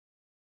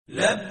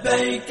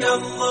لبيك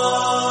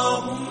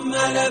اللهم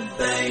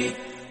لبيك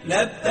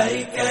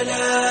لبيك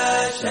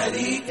لا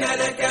شريك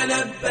لك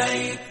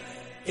لبيك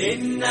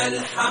إن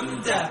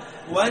الحمد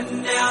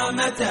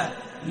والنعمة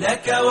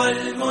لك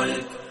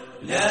والملك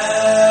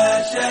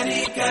لا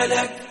شريك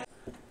لك.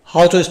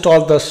 How to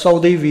install the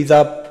Saudi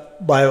Visa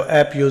Bio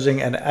app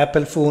using an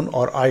Apple phone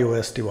or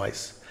iOS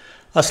device.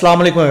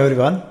 Assalamu alaikum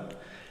everyone.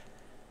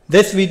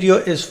 This video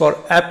is for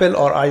Apple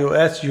or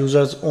iOS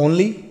users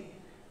only.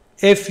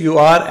 If you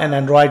are an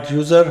Android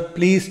user,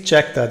 please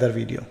check the other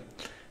video.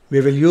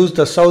 We will use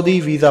the Saudi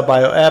Visa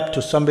Bio app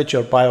to submit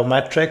your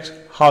biometrics.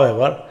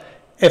 However,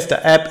 if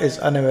the app is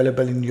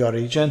unavailable in your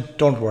region,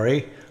 don't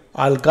worry.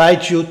 I'll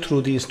guide you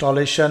through the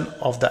installation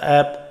of the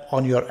app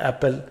on your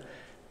Apple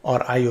or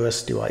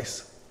iOS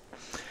device.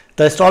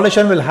 The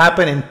installation will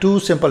happen in two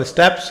simple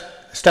steps.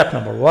 Step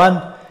number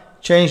 1,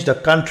 change the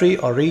country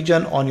or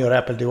region on your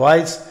Apple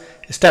device.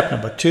 Step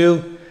number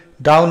 2,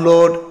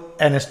 download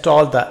and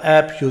install the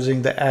app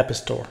using the App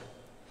Store.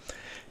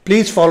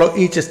 Please follow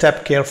each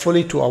step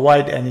carefully to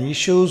avoid any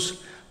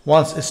issues.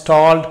 Once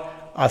installed,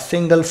 a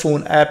single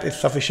phone app is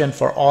sufficient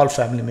for all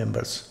family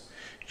members.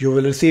 You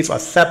will receive a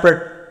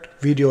separate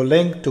video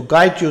link to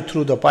guide you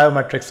through the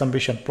biometric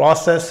submission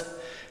process.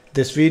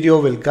 This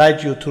video will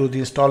guide you through the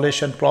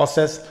installation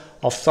process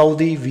of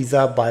Saudi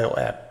Visa Bio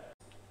app.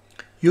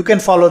 You can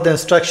follow the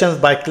instructions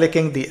by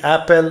clicking the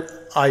Apple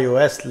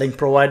iOS link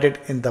provided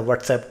in the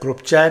WhatsApp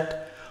group chat,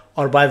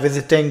 or by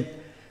visiting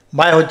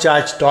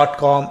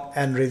myhojjaj.com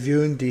and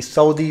reviewing the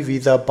Saudi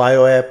Visa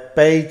Bio app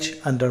page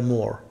under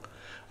More.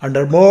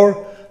 Under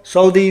More,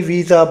 Saudi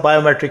Visa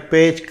Biometric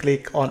page,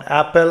 click on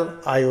Apple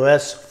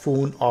iOS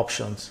phone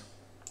options.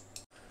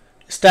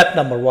 Step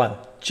number 1,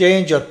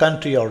 change your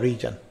country or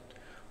region.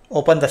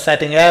 Open the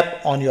Setting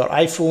app on your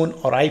iPhone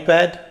or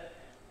iPad.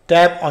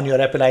 Tap on your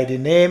Apple ID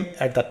name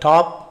at the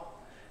top.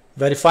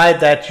 Verify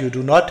that you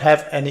do not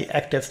have any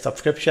active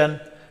subscription.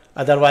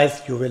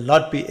 Otherwise, you will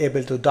not be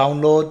able to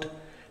download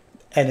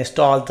and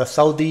install the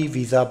Saudi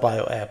Visa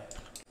Bio app.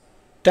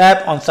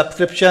 Tap on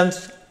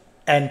Subscriptions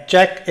and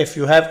check if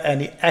you have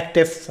any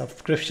active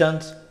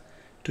subscriptions.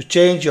 To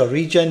change your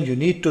region, you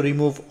need to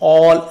remove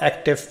all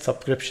active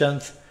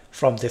subscriptions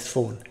from this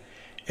phone.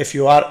 If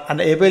you are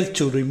unable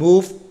to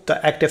remove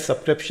the active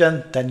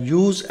subscription, then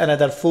use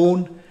another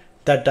phone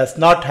that does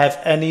not have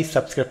any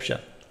subscription.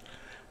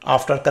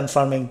 After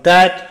confirming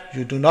that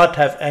you do not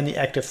have any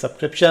active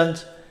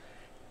subscriptions,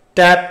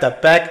 tap the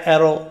back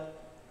arrow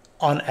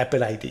on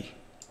Apple ID.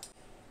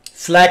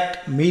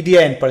 Select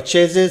Media and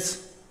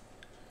Purchases.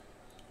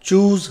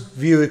 Choose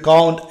View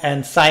Account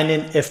and Sign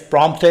in if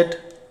prompted.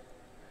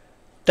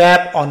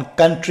 Tap on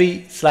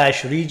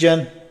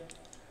Country/Region.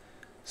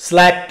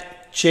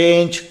 Select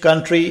Change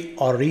Country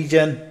or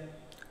Region.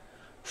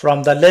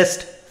 From the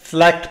list,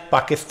 select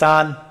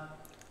Pakistan.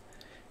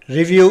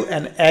 Review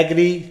and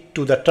agree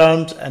to the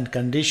terms and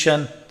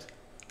conditions.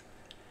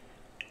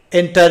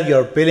 Enter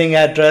your billing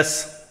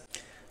address.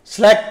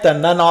 Select the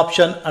None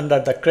option under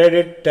the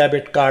Credit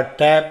Debit Card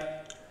tab.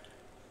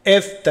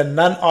 If the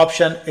None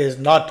option is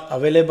not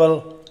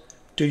available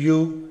to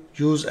you,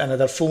 use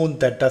another phone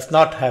that does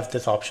not have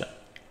this option.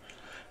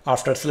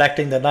 After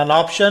selecting the None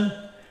option,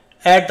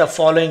 add the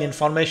following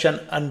information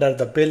under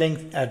the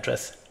billing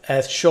address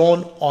as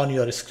shown on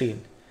your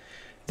screen.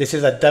 This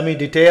is a dummy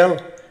detail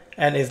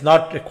and is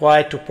not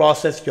required to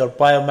process your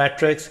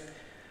biometrics.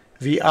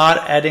 We are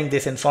adding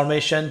this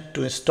information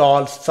to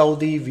install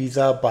Saudi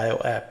Visa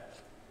Bio app.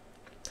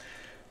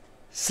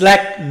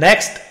 Select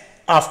Next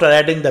after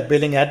adding the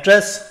billing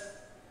address.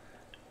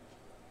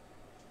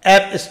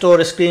 App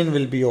Store screen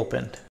will be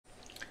opened.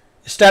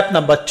 Step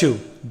number 2,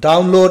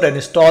 download and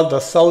install the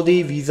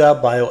Saudi Visa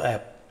Bio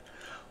app.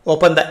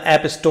 Open the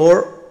App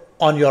Store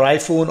on your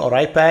iPhone or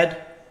iPad.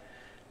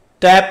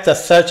 Tap the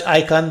search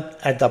icon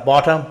at the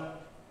bottom.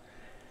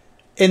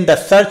 In the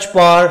search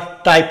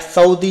bar, type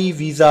Saudi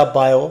Visa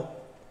Bio.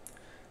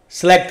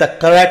 Select the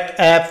correct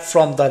app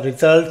from the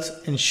results.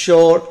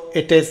 Ensure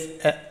it is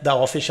the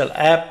official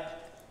app.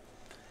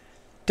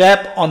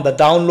 Tap on the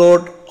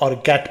Download or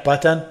Get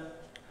button.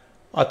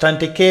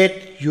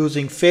 Authenticate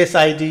using Face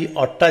ID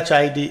or Touch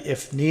ID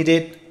if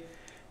needed.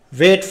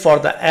 Wait for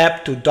the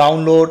app to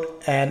download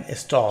and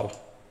install.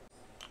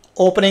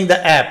 Opening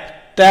the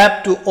app.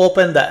 Tap to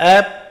open the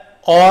app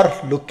or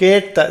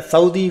locate the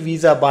Saudi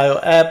Visa Bio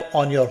app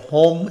on your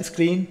home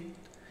screen.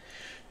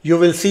 You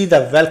will see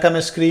the welcome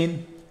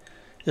screen.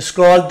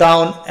 Scroll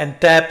down and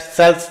tap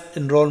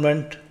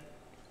Self-Enrollment.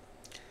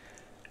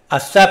 A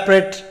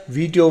separate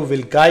video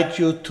will guide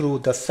you through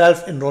the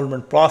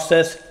self-enrollment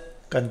process.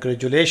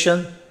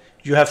 Congratulations,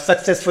 you have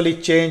successfully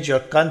changed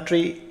your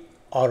country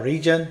or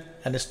region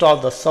and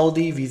installed the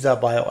Saudi Visa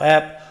Bio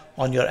app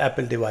on your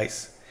Apple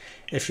device.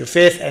 If you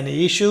face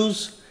any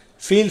issues,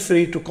 feel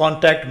free to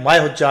contact my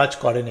Hojjaj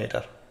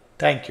coordinator.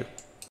 Thank you.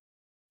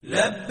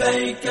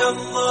 لبيك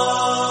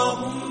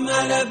اللهم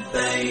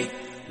لبيك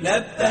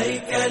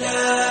لبيك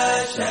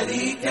لا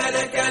شريك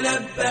لك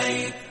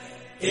لبيك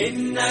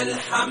إن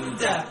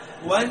الحمد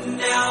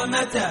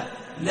والنعمة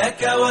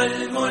لك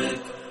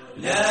والملك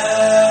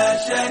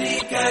لا شريك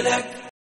لك